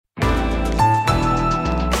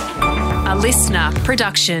A listener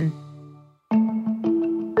production.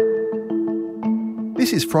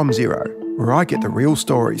 This is From Zero, where I get the real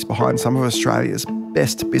stories behind some of Australia's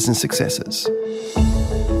best business successes.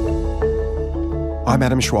 I'm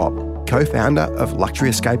Adam Schwab, co-founder of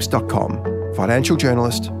LuxuryEscapes.com, financial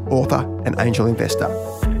journalist, author and angel investor.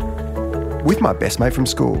 With my best mate from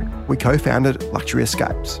school, we co-founded Luxury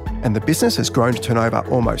Escapes, and the business has grown to turn over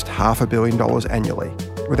almost $500 million annually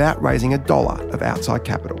without raising $1 of outside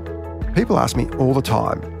capital. People ask me all the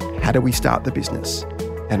time, how do we start the business?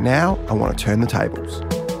 And now I want to turn the tables.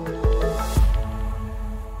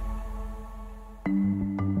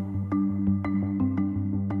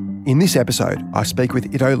 In this episode, I speak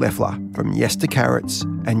with Ido Leffler from Yes to Carrots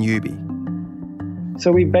and Yubi.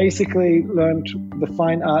 So we basically learned the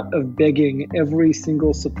fine art of begging every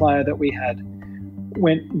single supplier that we had.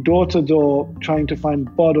 Went door to door trying to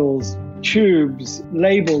find bottles, tubes,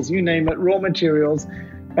 labels, you name it, raw materials,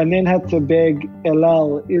 and then had to beg El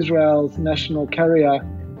Al, Israel's national carrier,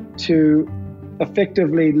 to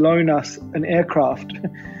effectively loan us an aircraft,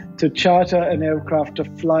 to charter an aircraft to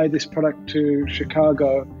fly this product to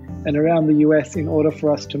Chicago and around the US in order for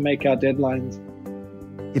us to make our deadlines.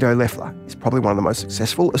 Ido Leffler is probably one of the most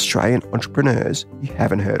successful Australian entrepreneurs you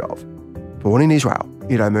haven't heard of. Born in Israel,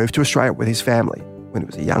 Ido moved to Australia with his family when he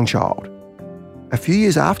was a young child. A few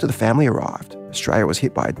years after the family arrived, Australia was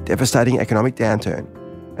hit by a devastating economic downturn,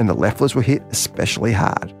 and the Lefflers were hit especially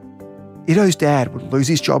hard. Ido's dad would lose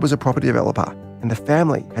his job as a property developer, and the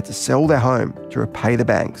family had to sell their home to repay the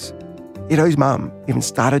banks. Ido's mum even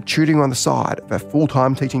started tutoring on the side of her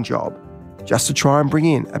full-time teaching job just to try and bring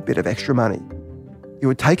in a bit of extra money. It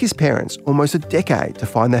would take his parents almost a decade to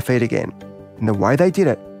find their feet again, and the way they did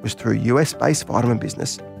it was through US-based vitamin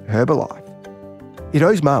business Herbalife.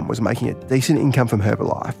 Ido's mum was making a decent income from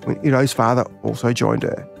Herbalife when Ido's father also joined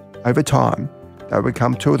her. Over time, they would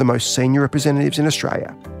become two of the most senior representatives in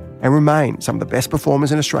Australia and remain some of the best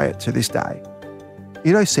performers in Australia to this day.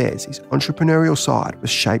 Ido says his entrepreneurial side was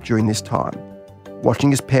shaped during this time, watching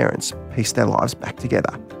his parents piece their lives back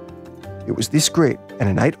together. It was this grit and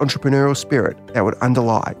innate entrepreneurial spirit that would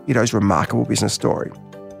underlie Ido's remarkable business story,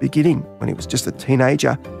 beginning when he was just a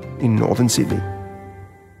teenager in northern Sydney.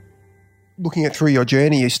 Looking at through your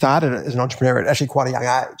journey, you started as an entrepreneur at actually quite a young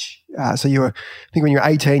age. So you were, I think when you were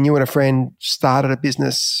 18, you and a friend started a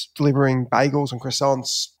business delivering bagels and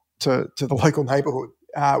croissants to the local neighbourhood.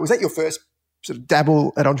 Was that your first sort of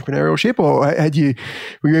dabble at entrepreneurship, or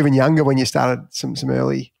were you even younger when you started some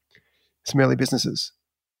early businesses?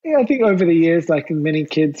 Yeah, I think over the years, like in many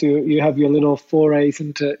kids, you have your little forays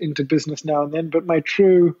into business now and then. But my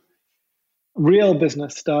true, real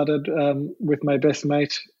business started with my best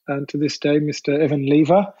mate to this day, Mr. Evan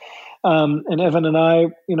Lever. And Evan and I,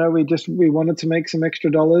 we wanted to make some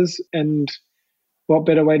extra dollars, and what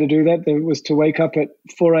better way to do that than was to wake up at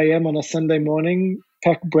 4 a.m. on a Sunday morning,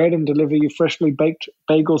 pack bread and deliver you freshly baked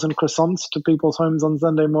bagels and croissants to people's homes on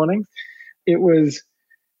Sunday morning. It was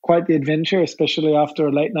quite the adventure, especially after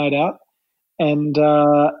a late night out. And,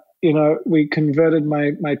 we converted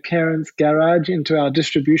my parents' garage into our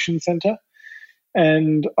distribution center,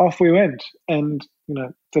 and off we went. And,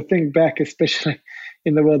 to think back, especially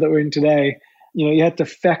in the world that we're in today, you had to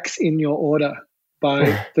fax in your order by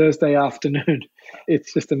Thursday afternoon.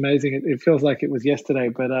 It's just amazing. It feels like it was yesterday,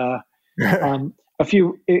 but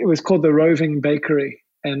it was called the Roving Bakery.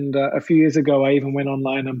 And a few years ago, I even went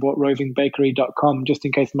online and bought rovingbakery.com just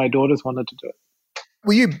in case my daughters wanted to do it.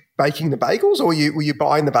 Were you baking the bagels, or were you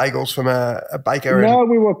buying the bagels from a baker? No,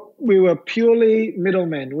 we were purely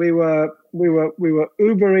middlemen. We were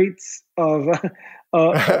Uber Eats of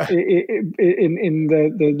in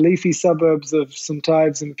the leafy suburbs of St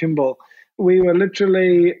Ives and Pymble. We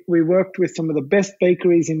worked with some of the best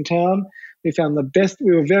bakeries in town. We found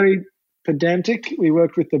we were very pedantic. We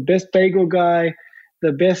worked with the best bagel guy,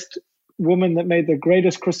 the best woman that made the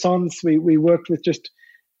greatest croissants. We worked with just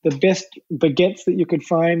the best baguettes that you could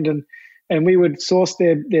find, and we would source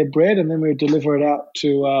their bread, and then we would deliver it out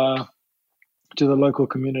to the local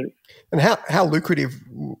community. And how lucrative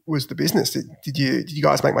was the business? Did you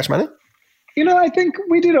guys make much money? I think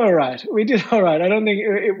we did all right. I don't think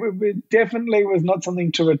it definitely was not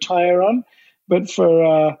something to retire on, but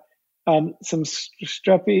for some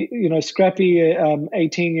scrappy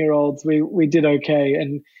 18-year-olds, we did okay,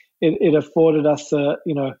 and it afforded us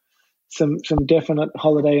some definite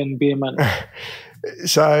holiday and beer money.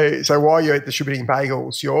 So while you're distributing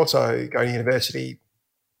bagels, you're also going to university.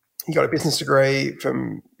 You got a business degree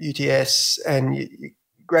from UTS, and you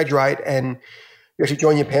graduate, and you actually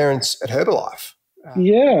join your parents at Herbalife.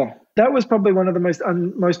 Yeah, that was probably one of the most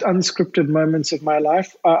unscripted moments of my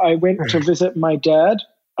life. I went to visit my dad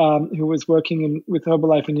who was working with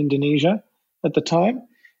Herbalife in Indonesia at the time.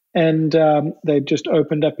 And they just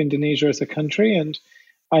opened up Indonesia as a country. And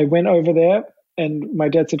I went over there, and my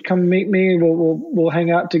dad said, "Come meet me. We'll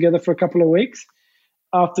hang out together for a couple of weeks."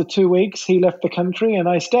 After 2 weeks, he left the country and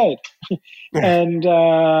I stayed. And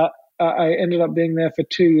I ended up being there for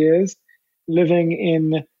 2 years, living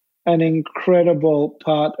in an incredible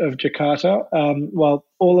part of Jakarta. While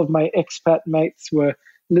all of my expat mates were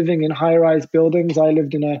living in high-rise buildings, I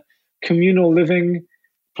lived in a communal living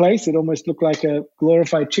place. It almost looked like a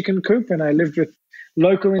glorified chicken coop, and I lived with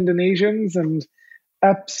local Indonesians and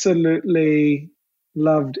absolutely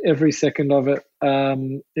loved every second of it.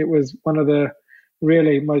 It was one of the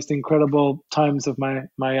really most incredible times of my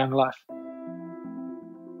young life.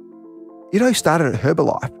 Ido started at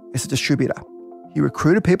Herbalife as a distributor. He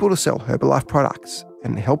recruited people to sell Herbalife products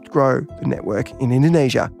and helped grow the network in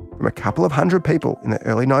Indonesia from a couple of hundred people in the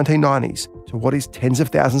early 1990s to what is tens of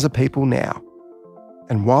thousands of people now.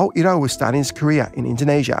 And while Ido was starting his career in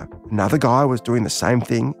Indonesia, another guy was doing the same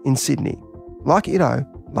thing in Sydney. Like Ido,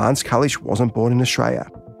 Lance Cullish wasn't born in Australia.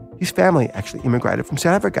 His family actually immigrated from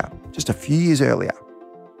South Africa just a few years earlier.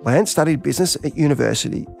 Lance studied business at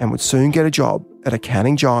university and would soon get a job at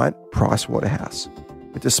accounting giant Price Waterhouse.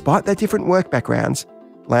 But despite their different work backgrounds,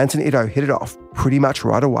 Lance and Ido hit it off pretty much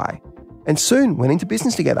right away and soon went into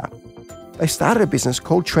business together. They started a business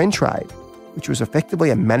called Trend Trade, which was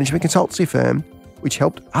effectively a management consultancy firm which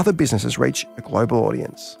helped other businesses reach a global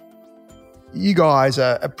audience. You guys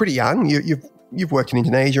are pretty young. You've worked in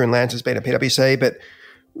Indonesia and Lance has been at PwC, but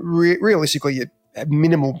realistically, you have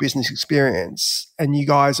minimal business experience, and you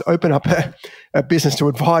guys open up a business to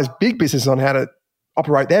advise big businesses on how to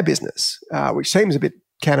operate their business, which seems a bit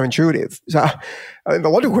counterintuitive. So the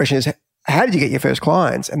logical question is, how did you get your first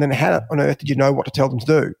clients? And then how on earth did you know what to tell them to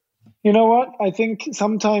do? You know what? I think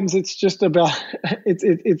sometimes it's just about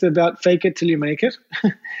it's about fake it till you make it,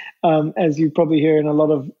 as you probably hear in a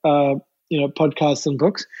lot of podcasts and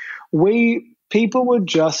books. People were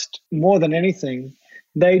just, more than anything,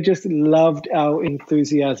 they just loved our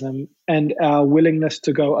enthusiasm and our willingness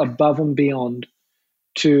to go above and beyond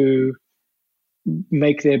to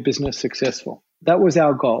make their business successful. That was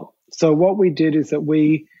our goal. So what we did is that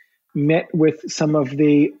we met with some of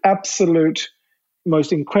the absolute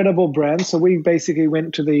most incredible brands. So we basically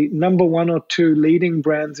went to the number 1 or 2 leading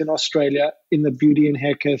brands in Australia in the beauty and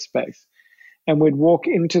hair care space. And we'd walk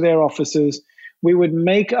into their offices. We would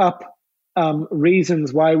make up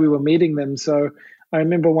reasons why we were meeting them. So I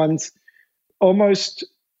remember once almost,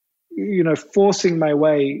 forcing my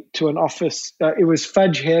way to an office. It was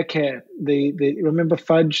Fudge Hair Care. Remember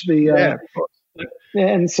Fudge? Yeah, of course.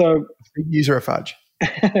 And so big user of Fudge.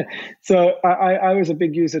 So I was a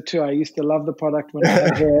big user too. I used to love the product when I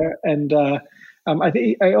had hair, and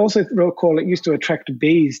I also recall it used to attract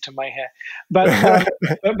bees to my hair.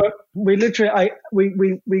 But we literally,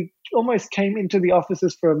 we almost came into the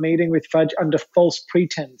offices for a meeting with Fudge under false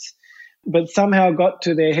pretense, but somehow got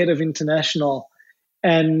to their head of international,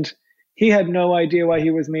 and he had no idea why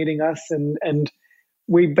he was meeting us, and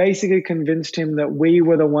we basically convinced him that we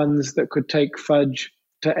were the ones that could take Fudge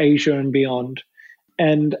to Asia and beyond.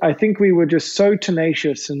 And I think we were just so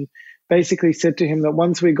tenacious and basically said to him that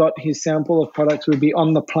once we got his sample of products, we'd be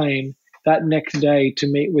on the plane that next day to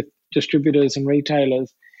meet with distributors and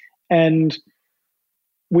retailers. And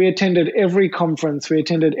we attended every conference, we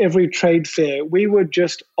attended every trade fair. We were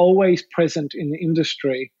just always present in the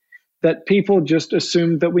industry, that people just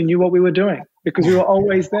assumed that we knew what we were doing because we were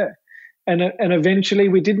always there. And eventually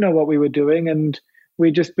we did know what we were doing, and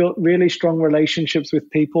we just built really strong relationships with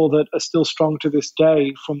people that are still strong to this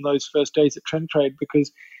day from those first days at Trend Trade,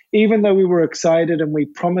 because even though we were excited and we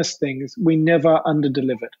promised things, we never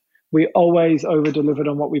under-delivered. We always over-delivered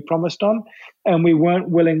on what we promised on, and we weren't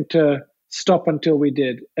willing to stop until we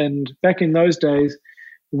did. And back in those days,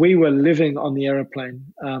 we were living on the airplane.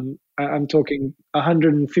 I'm talking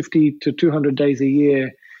 150 to 200 days a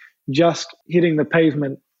year, just hitting the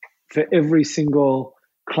pavement for every single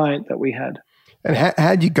client that we had. And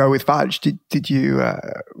how did you go with Fudge? Did you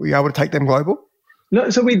were you able to take them global? No,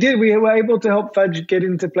 so we did. We were able to help Fudge get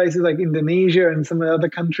into places like Indonesia and some of the other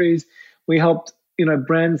countries. We helped,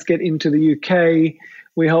 brands get into the UK.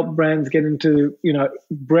 We helped brands get into,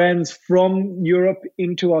 brands from Europe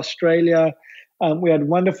into Australia. We had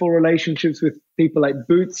wonderful relationships with people like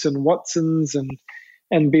Boots and Watsons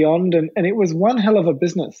and beyond. And it was one hell of a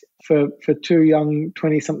business for 2 young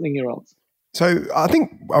 20-something-year-olds. So I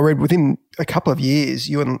think I read within a couple of years,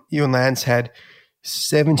 you and Lance had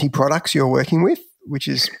 70 products you were working with. which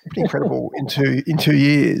is pretty incredible in 2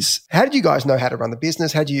 years. How did you guys know how to run the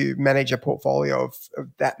business? How do you manage a portfolio of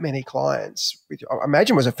that many clients? I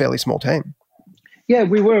imagine it was a fairly small team. Yeah,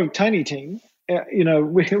 we were a tiny team. We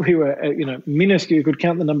were, minuscule. You could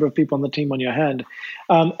count the number of people on the team on your hand.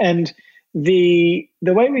 And the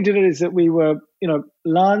way we did it is that we were,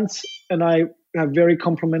 Lance and I have very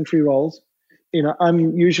complementary roles.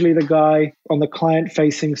 I'm usually the guy on the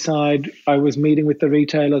client-facing side. I was meeting with the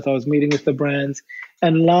retailers. I was meeting with the brands.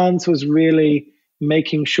 And Lance was really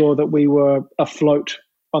making sure that we were afloat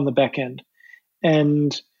on the back end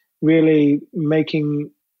and really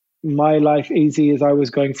making my life easy as I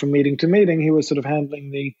was going from meeting to meeting. He was sort of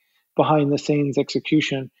handling the behind-the-scenes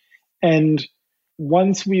execution. And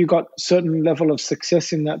once we got certain level of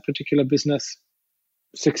success in that particular business,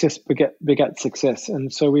 success begat success.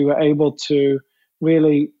 And so we were able to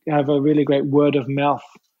really have a really great word of mouth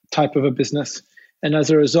type of a business. And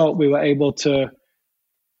as a result, we were able to,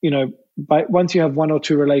 once you have one or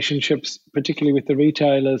two relationships, particularly with the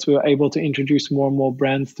retailers, we were able to introduce more and more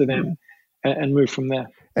brands to them and move from there.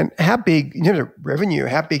 And how big, in terms of revenue,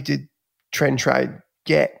 how big did Trend Trade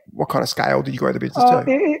get? What kind of scale did you grow the business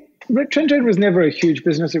to? Trend Trade was never a huge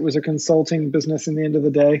business. It was a consulting business in the end of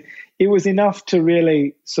the day. It was enough to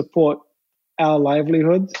really support our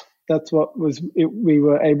livelihoods. That's what we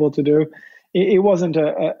were able to do. It wasn't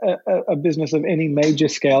a business of any major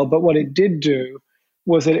scale, but what it did do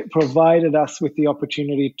was that it provided us with the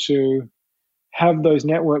opportunity to have those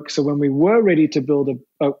networks. So when we were ready to build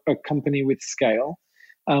a company with scale,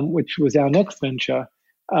 which was our next venture,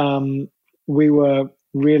 we were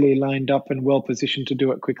really lined up and well positioned to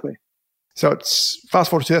do it quickly. So it's fast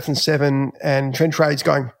forward to 2007 and Trend Trade's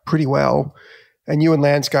going pretty well. And you and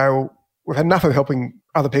Lance go, we've had enough of helping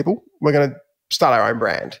other people. We're going to start our own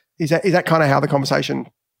brand. Is that kind of how the conversation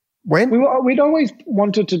went? We'd always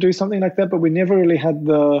wanted to do something like that, but we never really had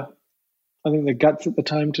the guts at the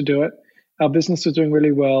time to do it. Our business was doing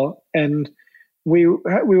really well. And we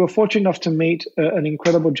were fortunate enough to meet an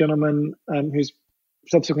incredible gentleman who's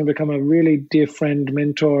subsequently become a really dear friend,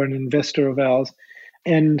 mentor, and investor of ours.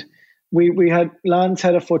 And Lance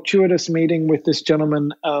had a fortuitous meeting with this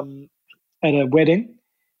gentleman at a wedding.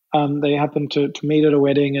 They happened to meet at a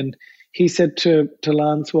wedding, and he said to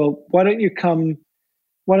Lance, well, why don't you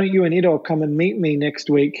and Ido come and meet me next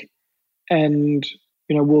week, and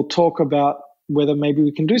we'll talk about whether maybe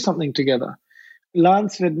we can do something together.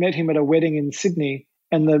 Lance had met him at a wedding in Sydney,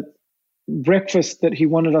 and the breakfast that he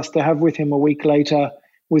wanted us to have with him a week later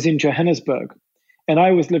was in Johannesburg, and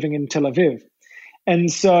I was living in Tel Aviv. And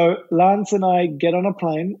so Lance and I get on a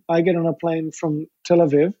plane. I get on a plane from Tel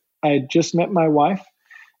Aviv. I had just met my wife.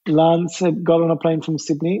 Lance had got on a plane from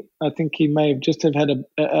Sydney. I think he may have just had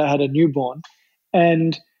a newborn.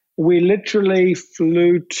 And we literally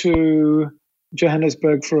flew to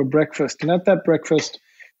Johannesburg for a breakfast. And at that breakfast,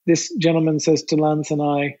 this gentleman says to Lance and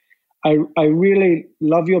I really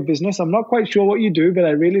love your business. I'm not quite sure what you do, but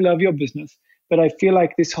I really love your business. But I feel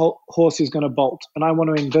like this whole horse is going to bolt, and I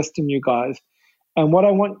want to invest in you guys. And what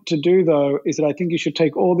I want to do, though, is that I think you should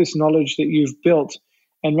take all this knowledge that you've built,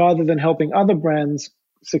 and rather than helping other brands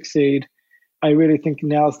succeed, I really think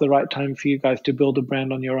now's the right time for you guys to build a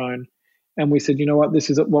brand on your own. And we said, you know what, this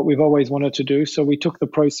is what we've always wanted to do. So we took the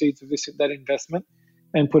proceeds of that investment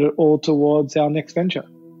and put it all towards our next venture,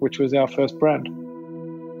 which was our first brand.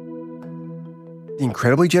 The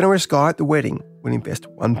incredibly generous guy at the wedding would invest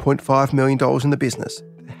 $1.5 million in the business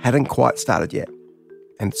that hadn't quite started yet.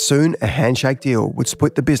 And soon a handshake deal would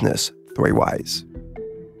split the business 3 ways.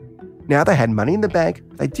 Now they had money in the bank,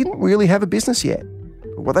 they didn't really have a business yet.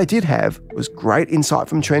 But what they did have was great insight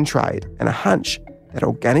from Trend Trade and a hunch that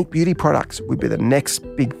organic beauty products would be the next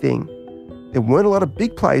big thing. There weren't a lot of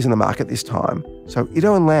big players in the market this time, so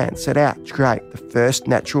Ido and Lance set out to create the first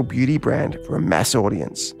natural beauty brand for a mass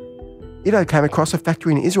audience. Ido came across a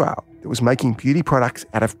factory in Israel that was making beauty products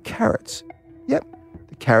out of carrots. Yep,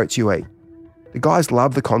 the carrots you eat. The guys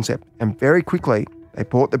loved the concept, and very quickly they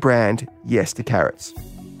bought the brand Yes to Carrots.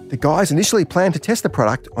 The guys initially planned to test the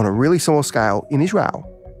product on a really small scale in Israel,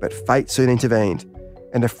 but fate soon intervened,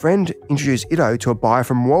 and a friend introduced Ido to a buyer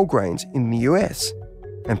from Walgreens in the US.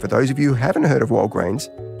 And for those of you who haven't heard of Walgreens,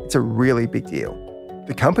 it's a really big deal.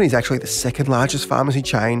 The company is actually the second largest pharmacy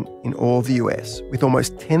chain in all of the US, with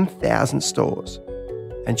almost 10,000 stores.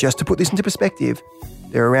 And just to put this into perspective,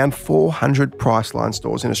 there are around 400 Priceline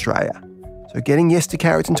stores in Australia. So getting Yes to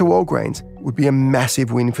Carrots into Walgreens would be a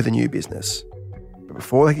massive win for the new business. But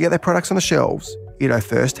before they could get their products on the shelves, Ido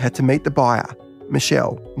first had to meet the buyer,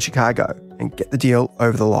 Michelle, in Chicago, and get the deal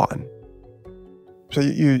over the line. So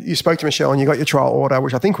you spoke to Michelle and you got your trial order,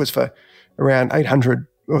 which I think was for around $800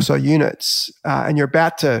 or so units, and you're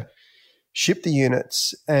about to ship the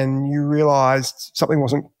units, and you realised something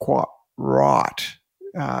wasn't quite right.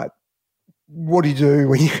 What do you do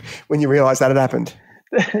when you realise that had happened?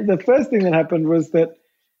 The first thing that happened was that,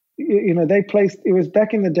 they placed, it was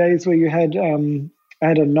back in the days where you had, I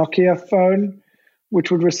had a Nokia phone,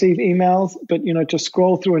 which would receive emails, but, to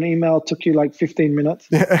scroll through an email took you like 15 minutes.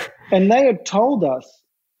 Yeah. And they had told us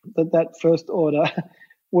that first order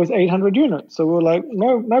was 800 units. So we were like,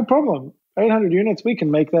 no problem. 800 units, we can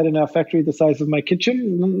make that in our factory the size of my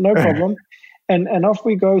kitchen, no problem. And off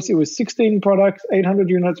we go. So it was 16 products, 800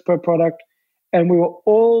 units per product, and we were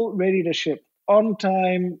all ready to ship on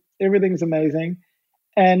time. Everything's amazing.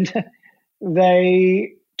 And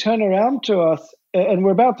they turn around to us, and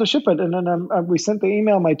we're about to ship it. And then we sent the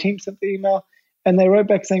email, my team sent the email, and they wrote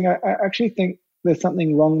back saying, I actually think there's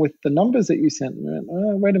something wrong with the numbers that you sent. And we went,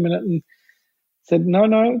 oh, wait a minute. And said, no,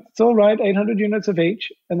 it's all right, 800 units of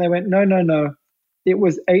each. And they went, no. It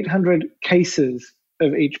was 800 cases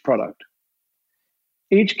of each product.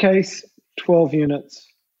 Each case, 12 units.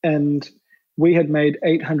 And we had made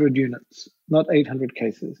 800 units, not 800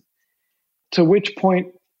 cases. To which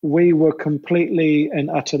point we were completely and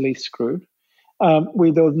utterly screwed. There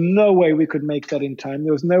was no way we could make that in time.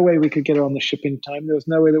 There was no way we could get it on the ship in time. There was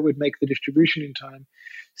no way that we'd make the distribution in time.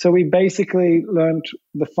 So we basically learned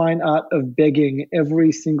the fine art of begging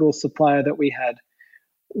every single supplier that we had.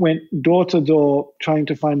 Went door to door trying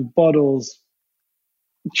to find bottles,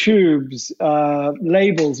 tubes,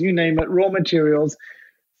 labels, you name it, raw materials.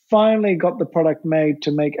 Finally got the product made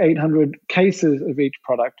to make 800 cases of each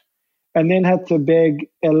product, and then had to beg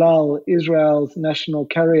El Al, Israel's national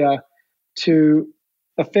carrier, to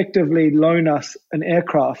effectively loan us an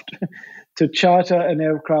aircraft, to charter an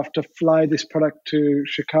aircraft to fly this product to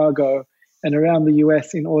Chicago and around the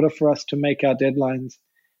US in order for us to make our deadlines.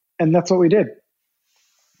 And that's what we did.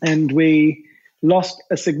 And we lost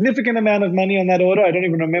a significant amount of money on that order. I don't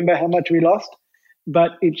even remember how much we lost,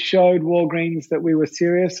 but it showed Walgreens that we were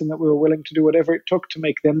serious and that we were willing to do whatever it took to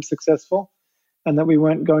make them successful, and that we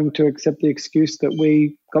weren't going to accept the excuse that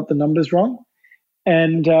we got the numbers wrong.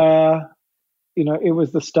 And, it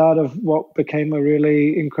was the start of what became a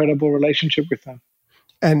really incredible relationship with them.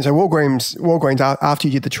 And so Walgreens, after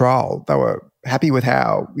you did the trial, they were happy with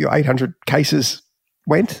how your 800 cases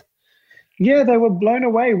went? Yeah, they were blown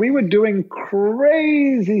away. We were doing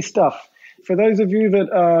crazy stuff. For those of you that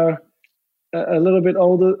are a little bit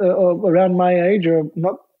older, or around my age, or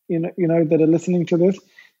not, that are listening to this,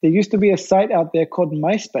 there used to be a site out there called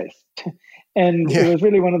MySpace. And It was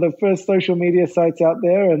really one of the first social media sites out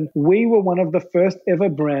there. And we were one of the first ever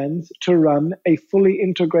brands to run a fully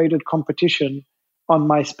integrated competition on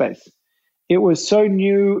MySpace. It was so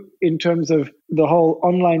new in terms of the whole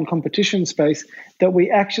online competition space that we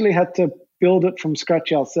actually had to build it from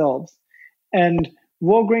scratch ourselves. And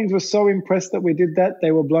Walgreens was so impressed that we did that.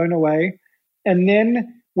 They were blown away. And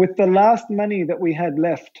then with the last money that we had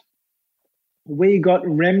left, we got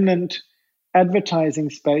remnant advertising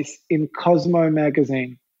space in Cosmo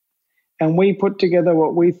magazine. And we put together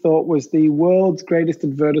what we thought was the world's greatest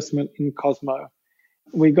advertisement in Cosmo.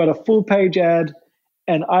 We got a full page ad,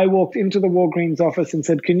 and I walked into the Walgreens office and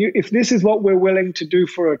said, if this is what we're willing to do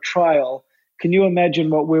for a trial, can you imagine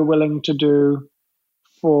what we're willing to do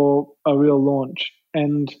for a real launch?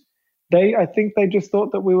 And I think they just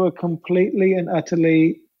thought that we were completely and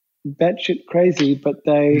utterly batshit crazy, but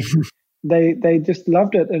they just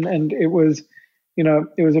loved it. And it was,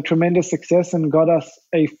 it was a tremendous success and got us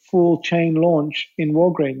a full chain launch in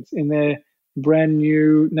Walgreens in their brand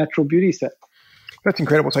new natural beauty set. That's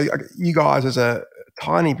incredible. So you guys, as a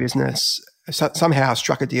tiny business, somehow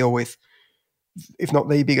struck a deal with, if not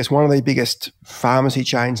the biggest, one of the biggest pharmacy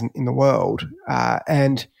chains in the world.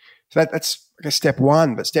 And so that's, I guess, step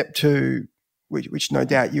one. But step two, which no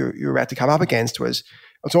doubt you're about to come up against, was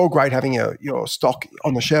it's all great having your stock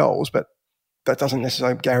on the shelves, but that doesn't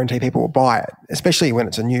necessarily guarantee people will buy it, especially when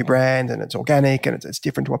it's a new brand and it's organic and it's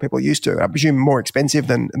different to what people are used to. I presume more expensive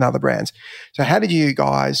than other brands. So how did you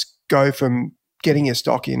guys go from getting your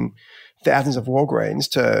stock in thousands of Walgreens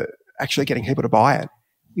to actually getting people to buy it?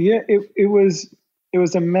 Yeah, it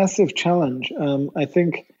was a massive challenge. I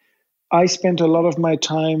think I spent a lot of my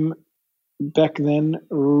time back then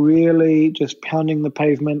really just pounding the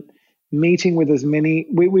pavement, meeting with as many.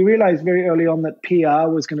 We realized very early on that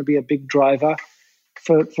PR was going to be a big driver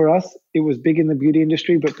for us. It was big in the beauty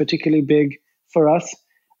industry, but particularly big for us.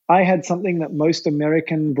 I had something that most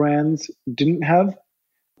American brands didn't have,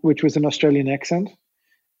 which was an Australian accent.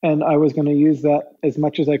 And I was going to use that as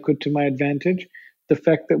much as I could to my advantage. The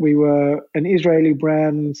fact that we were an Israeli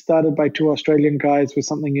brand started by two Australian guys was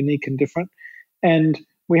something unique and different. And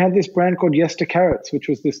we had this brand called Yester Carrots, which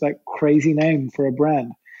was this like crazy name for a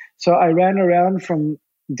brand. So I ran around from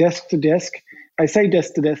desk to desk. I say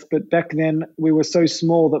desk to desk, but back then we were so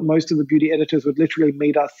small that most of the beauty editors would literally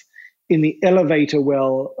meet us in the elevator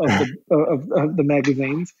well of the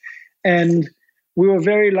magazines. And we were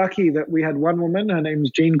very lucky that we had one woman. Her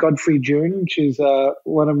name's Jean Godfrey June. She's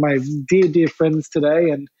one of my dear, dear friends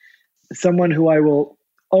today, and someone who I will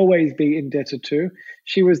always be indebted to.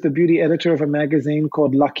 She was the beauty editor of a magazine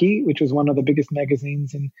called Lucky, which was one of the biggest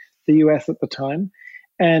magazines in the US at the time.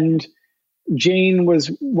 And Jean was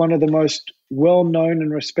one of the most well-known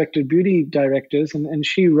and respected beauty directors, and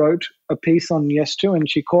she wrote a piece on Yes2, and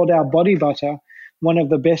she called our body butter one of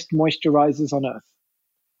the best moisturizers on earth.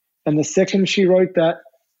 And the second she wrote that,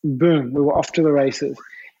 boom, we were off to the races.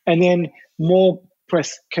 And then more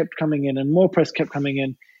press kept coming in, and more press kept coming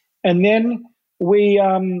in. And then we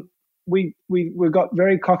got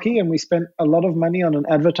very cocky, and we spent a lot of money on an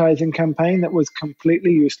advertising campaign that was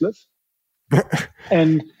completely useless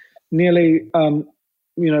and nearly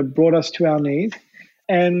brought us to our knees.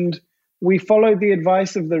 And we followed the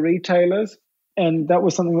advice of the retailers, and that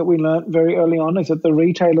was something that we learned very early on, is that the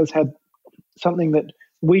retailers had something that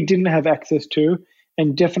we didn't have access to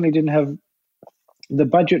and definitely didn't have the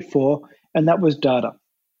budget for, and that was data.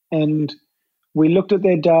 And we looked at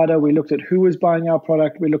their data, we looked at who was buying our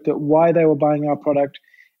product, we looked at why they were buying our product,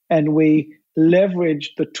 and we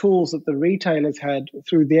leveraged the tools that the retailers had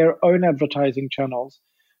through their own advertising channels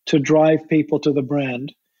to drive people to the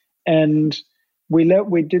brand. And we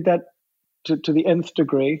did that to the nth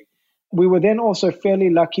degree. We were then also fairly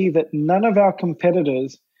lucky that none of our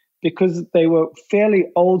competitors, because they were fairly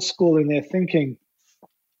old school in their thinking,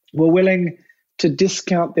 were willing to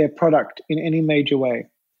discount their product in any major way.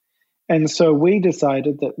 And so we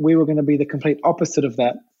decided that we were going to be the complete opposite of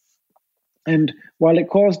that. And while it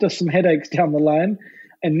caused us some headaches down the line,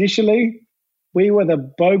 initially we were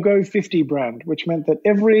the BOGO 50 brand, which meant that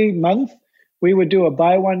every month we would do a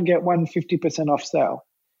buy one, get one 50% off sale.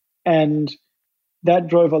 And that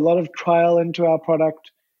drove a lot of trial into our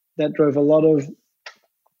product. That drove a lot of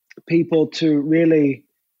people to really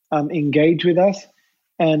engage with us,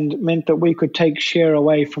 and meant that we could take share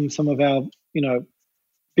away from some of our,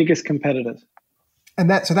 biggest competitors. And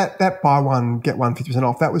that buy one, get one 50%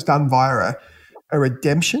 off, that was done via a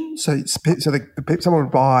redemption. So someone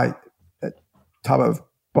would buy a tub of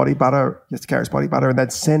body butter, Yester Carrots body butter, and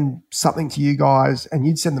they'd send something to you guys, and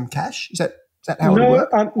you'd send them cash. Is that how it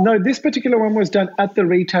worked? No, this particular one was done at the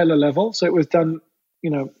retailer level. So it was done,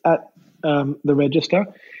 at the register.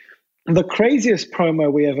 The craziest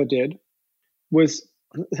promo we ever did was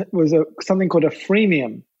something called a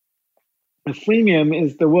freemium. A freemium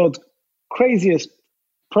is the world's craziest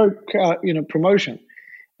promotion,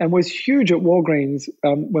 and was huge at Walgreens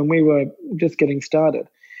when we were just getting started.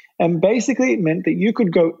 And basically it meant that you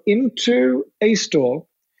could go into a store,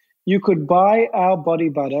 you could buy our body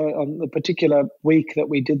butter on the particular week that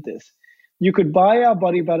we did this. You could buy our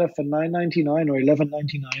body butter for $9.99 or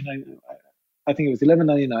 $11.99. I think it was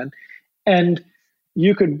 $11.99. And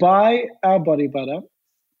you could buy our body butter,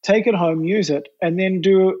 take it home, use it, and then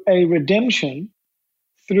do a redemption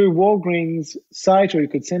through Walgreens site, or you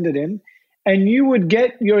could send it in, and you would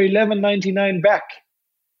get your $11.99 back.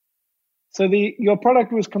 So your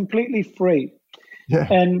product was completely free. Yeah.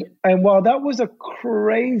 And while that was a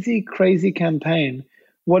crazy, crazy campaign,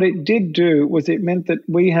 what it did do was it meant that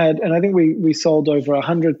we had, and I think we sold over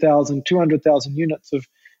 100,000, 200,000 units of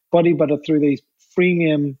body butter through these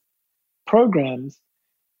freemium programs.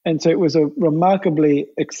 And so it was a remarkably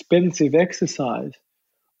expensive exercise.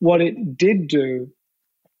 What it did do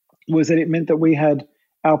was that it meant that we had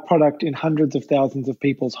our product in hundreds of thousands of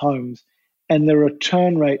people's homes, and the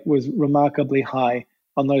return rate was remarkably high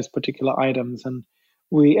on those particular items. And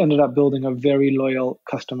we ended up building a very loyal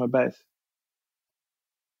customer base.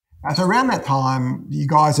 So around that time, you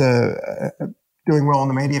guys are doing well on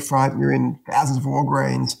the media front. You're in thousands of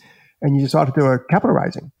Walgreens, and you decided to do a capital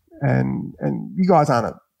raising. And you guys aren't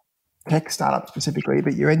a tech startup specifically,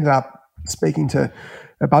 but you ended up speaking to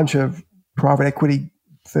a bunch of private equity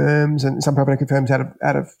firms and some private equity firms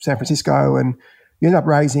out of San Francisco, and you ended up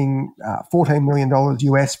raising $14 million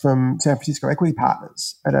US from San Francisco Equity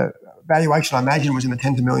Partners at a valuation I imagine was in the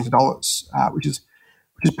tens of millions of dollars, which is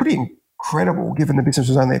pretty incredible given the business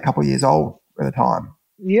was only a couple of years old at the time.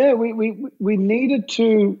 Yeah, we needed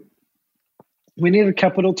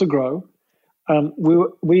capital to grow.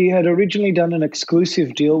 We had originally done an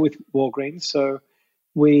exclusive deal with Walgreens, so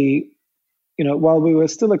while we were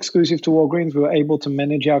still exclusive to Walgreens, we were able to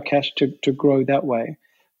manage our cash to grow that way.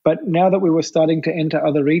 But now that we were starting to enter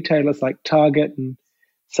other retailers like Target and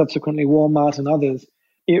subsequently Walmart and others,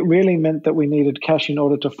 it really meant that we needed cash in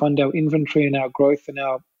order to fund our inventory and our growth and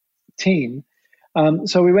our team.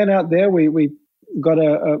 So we went out there, we got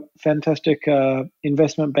a fantastic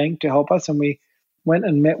investment bank to help us, and we went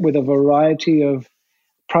and met with a variety of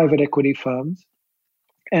private equity firms.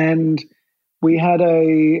 And we had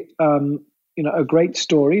a great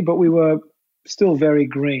story, but we were still very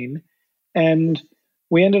green. And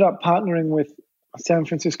we ended up partnering with San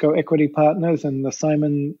Francisco Equity Partners and the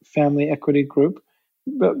Simon Family Equity Group,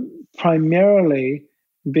 but primarily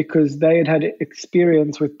because they had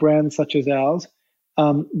experience with brands such as ours.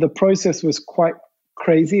 The process was quite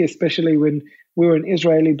crazy, especially when we were an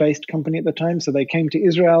Israeli-based company at the time. So they came to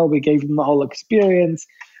Israel. We gave them the whole experience.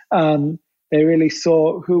 They really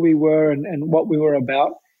saw who we were and what we were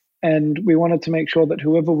about. And we wanted to make sure that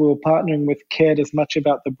whoever we were partnering with cared as much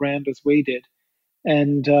about the brand as we did.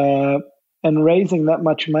 And raising that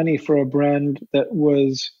much money for a brand that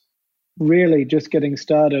was really just getting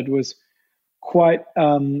started was quite,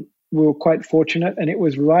 we were quite fortunate. And it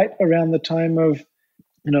was right around the time of,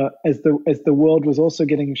 as the world was also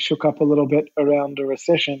getting shook up a little bit around a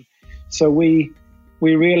recession. So we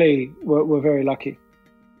really were very lucky.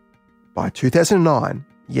 By 2009,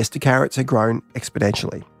 Yes to Carrots had grown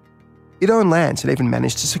exponentially. Ido and Lance had even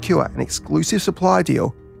managed to secure an exclusive supply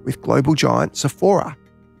deal with global giant Sephora.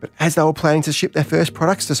 But as they were planning to ship their first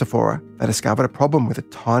products to Sephora, they discovered a problem with a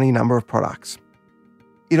tiny number of products.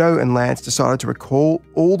 Ido and Lance decided to recall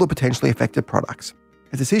all the potentially affected products,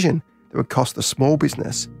 a decision that would cost the small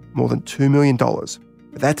business more than $2 million.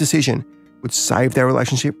 But that decision would save their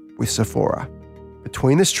relationship with Sephora.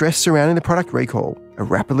 Between the stress surrounding the product recall, a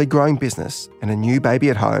rapidly growing business, and a new baby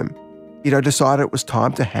at home, Ido decided it was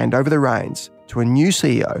time to hand over the reins to a new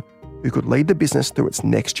CEO who could lead the business through its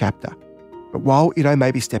next chapter. But while Ido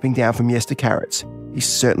may be stepping down from Yes to Carrots, he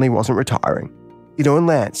certainly wasn't retiring. Ido and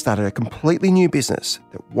Lance started a completely new business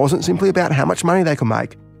that wasn't simply about how much money they could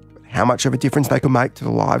make, but how much of a difference they could make to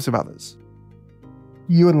the lives of others.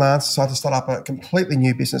 You and Lance decided to start up a completely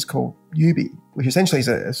new business called Yubi, which essentially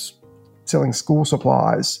is selling school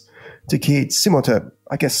supplies to kids, similar to,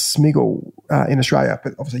 I guess, Smiggle in Australia,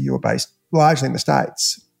 but obviously you were based largely in the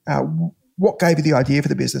States. What gave you the idea for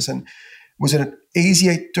the business, and was it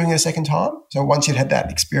easier doing it a second time? So once you'd had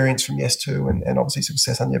that experience from Yes2 and obviously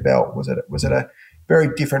success on your belt, was it a very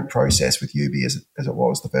different process with Yubi as it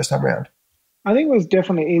was the first time around? I think it was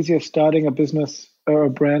definitely easier starting a business or a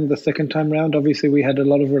brand the second time around. Obviously, we had a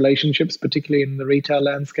lot of relationships, particularly in the retail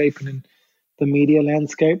landscape and in the media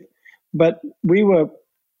landscape. But we were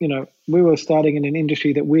starting in an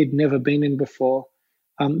industry that we'd never been in before.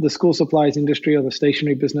 The school supplies industry or the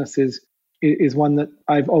stationery business is one that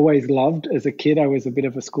I've always loved. As a kid, I was a bit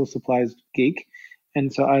of a school supplies geek,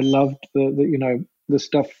 and so I loved the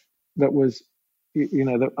stuff that was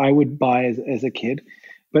that I would buy as a kid.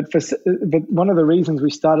 But one of the reasons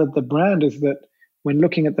we started the brand is that when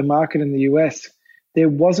looking at the market in the US, there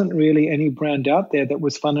wasn't really any brand out there that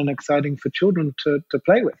was fun and exciting for children to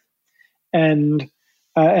play with. And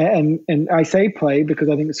I say play because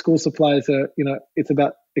I think school supplies are, it's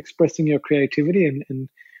about expressing your creativity and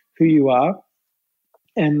who you are.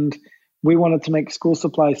 And we wanted to make school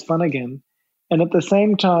supplies fun again. And at the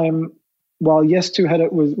same time, while Yes2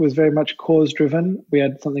 was very much cause driven, we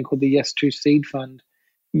had something called the Yes2 Seed Fund.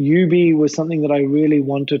 Yubi was something that I really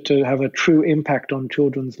wanted to have a true impact on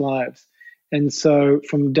children's lives. And so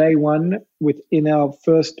from day one, within our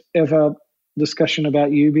first ever discussion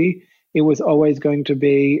about Yubi, it was always going to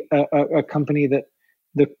be a company that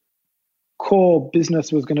the core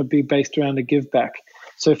business was going to be based around a give back.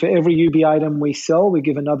 So for every Yubi item we sell, we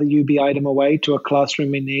give another Yubi item away to a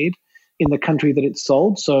classroom in need in the country that it's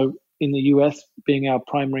sold. So in the US being our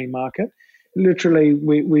primary market, literally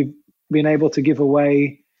we've been able to give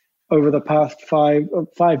away over the past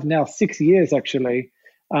 6 years actually.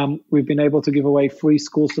 We've been able to give away free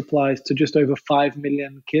school supplies to just over 5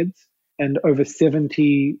 million kids and over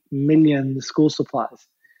 70 million school supplies,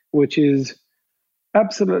 which is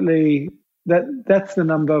absolutely, that's the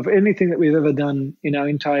number of anything that we've ever done in our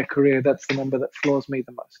entire career. That's the number that floors me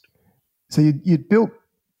the most. So you'd built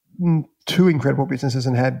two incredible businesses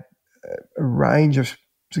and had a range of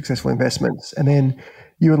successful investments. And then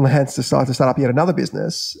you and Lance decided to start up yet another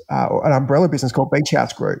business, an umbrella business called Beach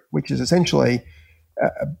House Group, which is essentially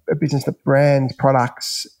a business that brands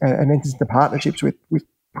products and enters into partnerships with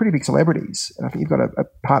pretty big celebrities. And I think you've got a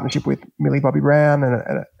partnership with Millie Bobby Brown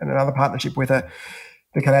and another partnership with the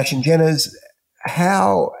Kardashian Jenners.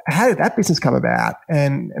 How did that business come about,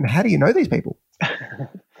 and how do you know these people?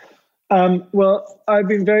 Well, I've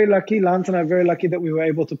been very lucky. Lance and I are very lucky that we were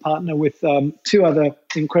able to partner with two other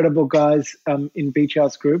incredible guys in Beach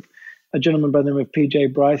House Group. a gentleman by the name of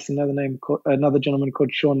PJ Bryce, another gentleman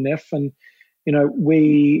called Sean Neff, and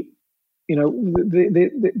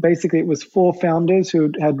basically it was 4 founders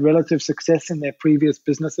who had relative success in their previous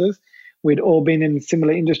businesses. We'd all been in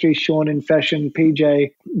similar industries. Sean in fashion,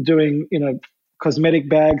 PJ doing cosmetic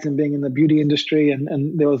bags and being in the beauty industry,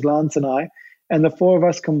 and there was Lance and I, and the 4 of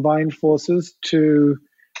us combined forces to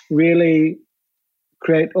really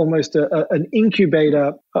create almost an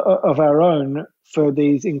incubator of our own for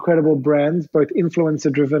these incredible brands, both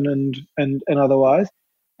influencer driven and otherwise.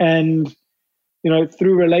 And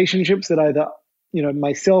through relationships that either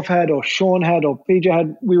myself had or Sean had or PJ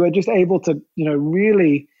had, we were just able to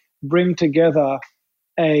really bring together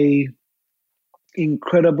a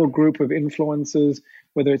incredible group of influencers,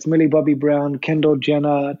 whether it's Millie Bobby Brown, Kendall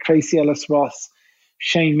Jenner, Tracy Ellis Ross,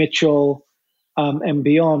 Shane Mitchell, and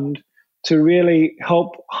beyond, to really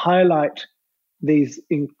help highlight these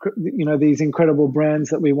incredible brands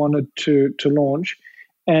that we wanted to launch.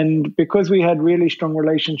 And because we had really strong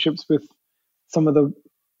relationships with some of the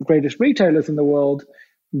greatest retailers in the world,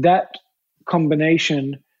 that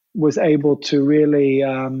combination was able to really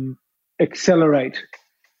accelerate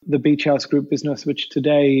the Beach House Group business, which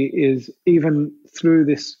today is, even through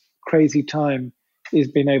this crazy time, is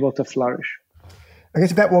being able to flourish. I guess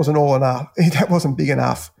if that wasn't all enough, if that wasn't big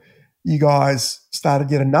enough, you guys started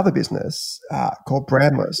yet another business called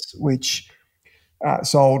Brandless, which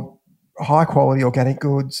sold high-quality organic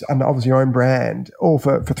goods and obviously your own brand, all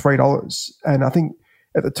for $3. And I think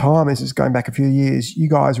at the time, this is going back a few years, you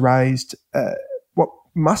guys raised what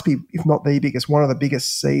must be, if not the biggest, one of the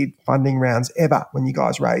biggest seed funding rounds ever, when you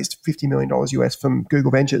guys raised $50 million US from Google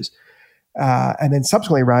Ventures, and then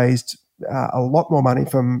subsequently raised a lot more money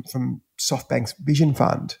from SoftBank's Vision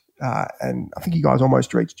Fund. And I think you guys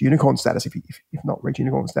almost reached unicorn status, if not reached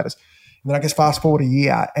unicorn status. And then I guess fast forward a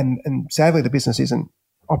year, and sadly the business isn't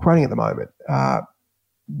operating at the moment. That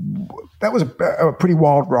was a pretty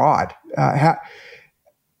wild ride. How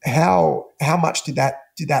much did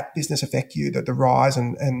that business affect you? The rise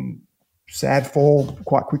and sad fall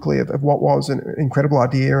quite quickly of what was an incredible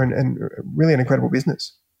idea and really an incredible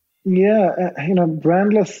business. Yeah,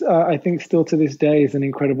 Brandless, I think still to this day is an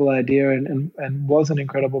incredible idea and was an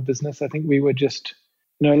incredible business. I think we were just,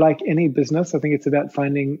 like any business, I think it's about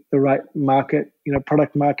finding the right market,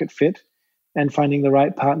 product market fit, and finding the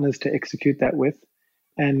right partners to execute that with.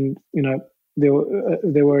 And,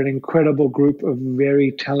 there were an incredible group of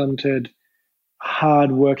very talented,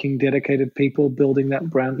 hardworking, dedicated people building that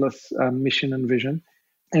Brandless mission and vision.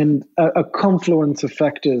 And a confluence of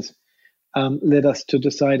factors led us to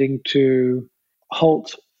deciding to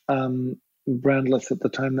halt Brandless at the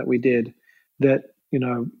time that we did. That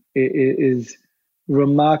it is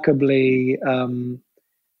remarkably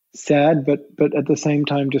sad, but at the same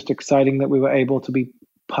time just exciting that we were able to be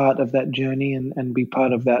part of that journey and be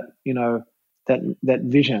part of that that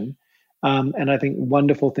vision. And I think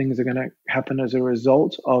wonderful things are going to happen as a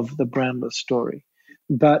result of the Brandless story.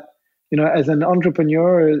 But as an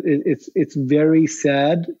entrepreneur, it's very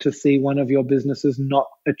sad to see one of your businesses not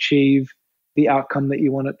achieve the outcome that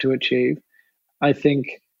you want it to achieve. I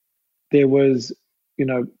think there was,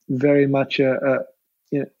 very much a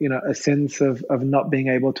sense of not being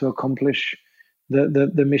able to accomplish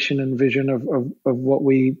the mission and vision of what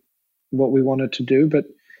we wanted to do. But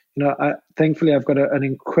thankfully, I've got an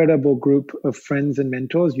incredible group of friends and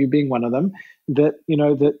mentors, you being one of them, that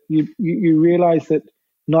that you realize that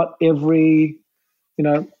not every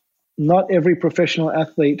professional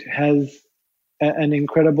athlete has an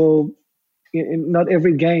incredible. Not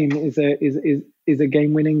every game is a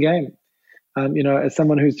game-winning game. As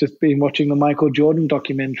someone who's just been watching the Michael Jordan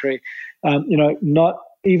documentary, not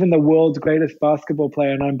even the world's greatest basketball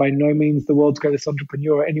player, and I'm by no means the world's greatest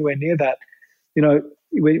entrepreneur or anywhere near that.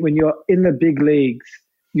 When you're in the big leagues,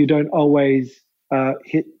 you don't always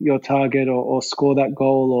hit your target or score that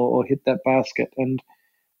goal or hit that basket. And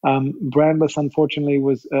Brandless, unfortunately,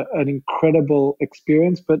 was an incredible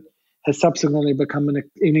experience, but has subsequently become an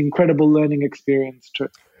incredible learning experience too.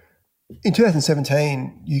 In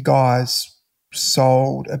 2017, you guys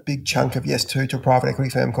sold a big chunk of Yes2 to a private equity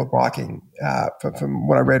firm called Viking. From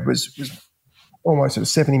what I read, was almost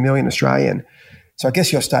 70 million Australian. So I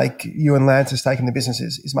guess you and Lance's stake in the business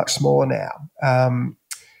is much smaller now.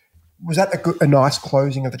 Was that a nice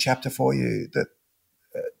closing of the chapter for you, that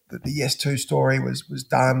the Yes2 story was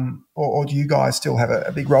done, or do you guys still have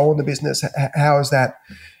a big role in the business? How is that?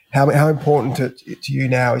 How important to you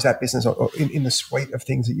now is that business in the suite of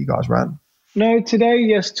things that you guys run? No, today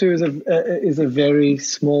Yes2 is a very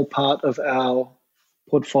small part of our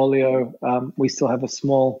portfolio. We still have a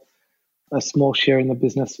small a small share in the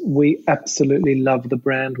business. We absolutely love the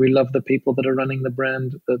brand. We love the people that are running the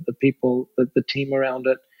brand, the people, the team around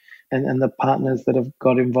it, and the partners that have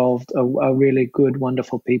got involved are really good,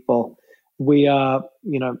 wonderful people. We are,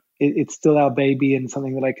 it's still our baby and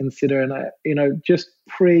something that I consider. And just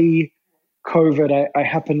pre-COVID, I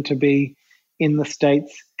happened to be in the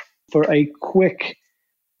States for a quick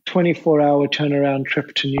 24-hour turnaround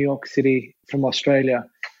trip to New York City from Australia.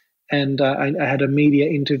 And I had a media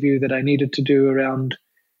interview that I needed to do around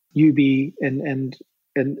UB and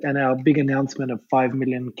our big announcement of 5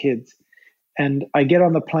 million kids. And I get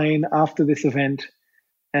on the plane after this event,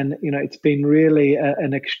 and it's been really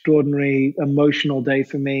an extraordinary emotional day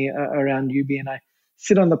for me around UB. And I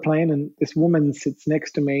sit on the plane, and this woman sits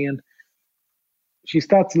next to me, and she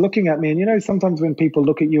starts looking at me. And sometimes when people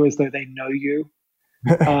look at you as though they know you,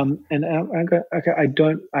 and I go, okay,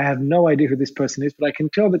 I have no idea who this person is, but I can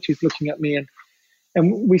tell that she's looking at me,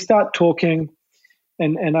 and we start talking,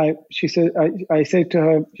 and I say to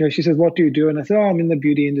her, she says, "What do you do?" And I said, "Oh, I'm in the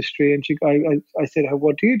beauty industry." And I said to her,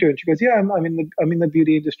 "What do you do?" And she goes, "Yeah, I'm in the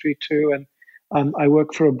beauty industry too, and I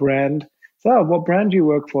work for a brand." So, "Oh, what brand do you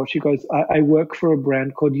work for?" She goes, I work for a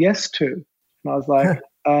brand called Yes2. And I was like,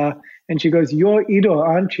 and she goes, "You're Ido,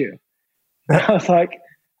 aren't you?" And I was like,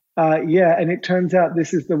 yeah. And it turns out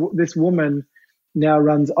this woman now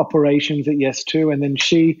runs operations at Yes2. And then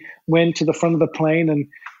she went to the front of the plane and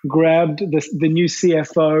grabbed the new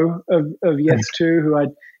CFO of Yes2, who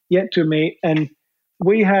I'd yet to meet. And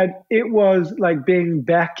it was like being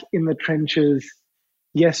back in the trenches,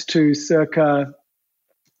 Yes2 circa,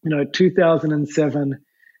 2007,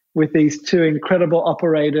 with these two incredible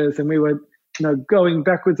operators. And we were, going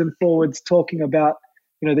backwards and forwards, talking about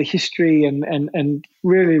the history and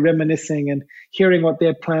really reminiscing and hearing what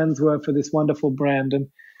their plans were for this wonderful brand. And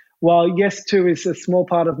while Yes2 is a small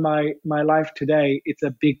part of my life today, it's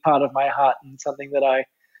a big part of my heart and something that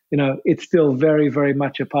it's still very, very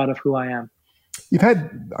much a part of who I am. You've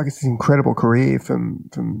had, I guess, this incredible career from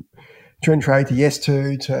Trend Trade to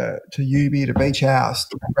Yes2 to UB to Beach House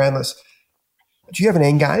to Brandless. Do you have an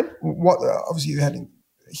end game? Obviously you had a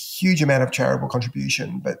huge amount of charitable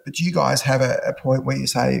contribution, but do you guys have a point where you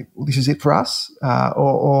say, well, this is it for us,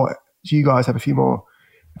 or do you guys have a few more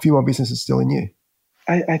businesses still in you?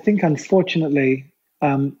 I think, unfortunately,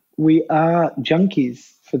 we are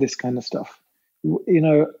junkies for this kind of stuff.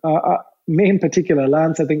 Me in particular,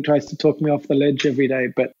 Lance, I think, tries to talk me off the ledge every day.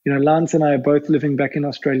 But Lance and I are both living back in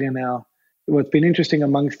Australia now. What's been interesting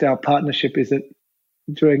amongst our partnership is that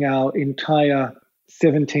during our entire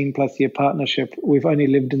 17 plus year partnership, we've only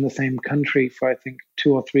lived in the same country for, I think,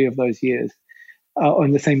 2 or 3 of those years, or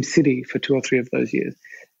in the same city for 2 or 3 of those years.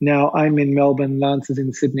 Now I'm in Melbourne, Lance is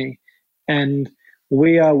in Sydney, and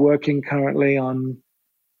we are working currently on,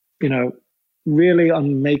 really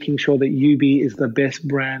on making sure that UB is the best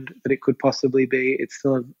brand that it could possibly be. It's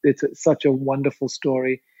such a wonderful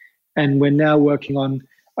story. And we're now working on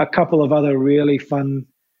a couple of other really fun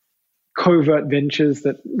covert ventures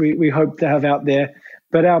that we hope to have out there.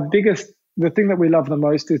 But the thing that we love the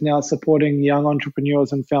most is now supporting young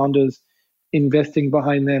entrepreneurs and founders, investing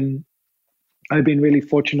behind them. I've been really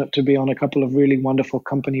fortunate to be on a couple of really wonderful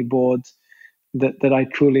company boards that I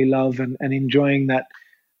truly love, and enjoying that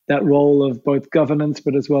role of both governance,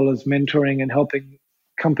 but as well as mentoring and helping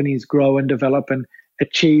companies grow and develop and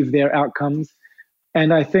achieve their outcomes.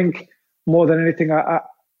 And I think more than anything, I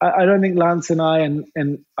don't think Lance and I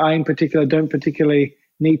in particular don't particularly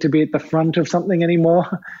need to be at the front of something anymore.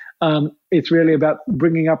 It's really about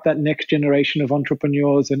bringing up that next generation of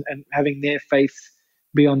entrepreneurs and having their face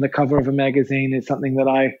be on the cover of a magazine is something that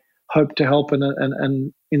I hope to help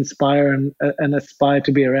and inspire and aspire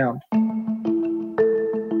to be around.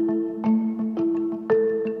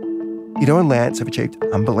 Ido and Lance have achieved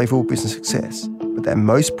unbelievable business success, but they're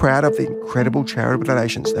most proud of the incredible charitable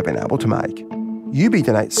donations they've been able to make. UB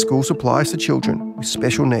donates school supplies to children with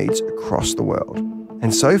special needs across the world.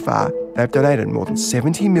 And so far, they've donated more than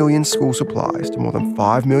 70 million school supplies to more than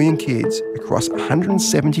 5 million kids across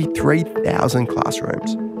 173,000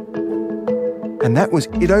 classrooms. And that was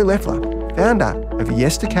Ido Leffler, founder of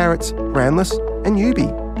Yes to Carrots, Brandless and UB.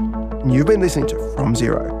 And you've been listening to From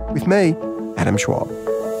Zero with me, Adam Schwab.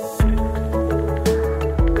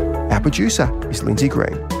 Our producer is Lindsay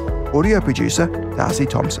Green. Audio producer, Darcy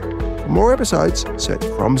Thompson. For more episodes, search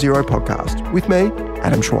From Zero Podcast with me,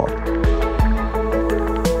 Adam Schwab.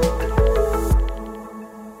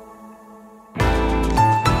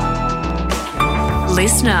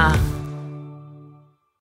 Listener.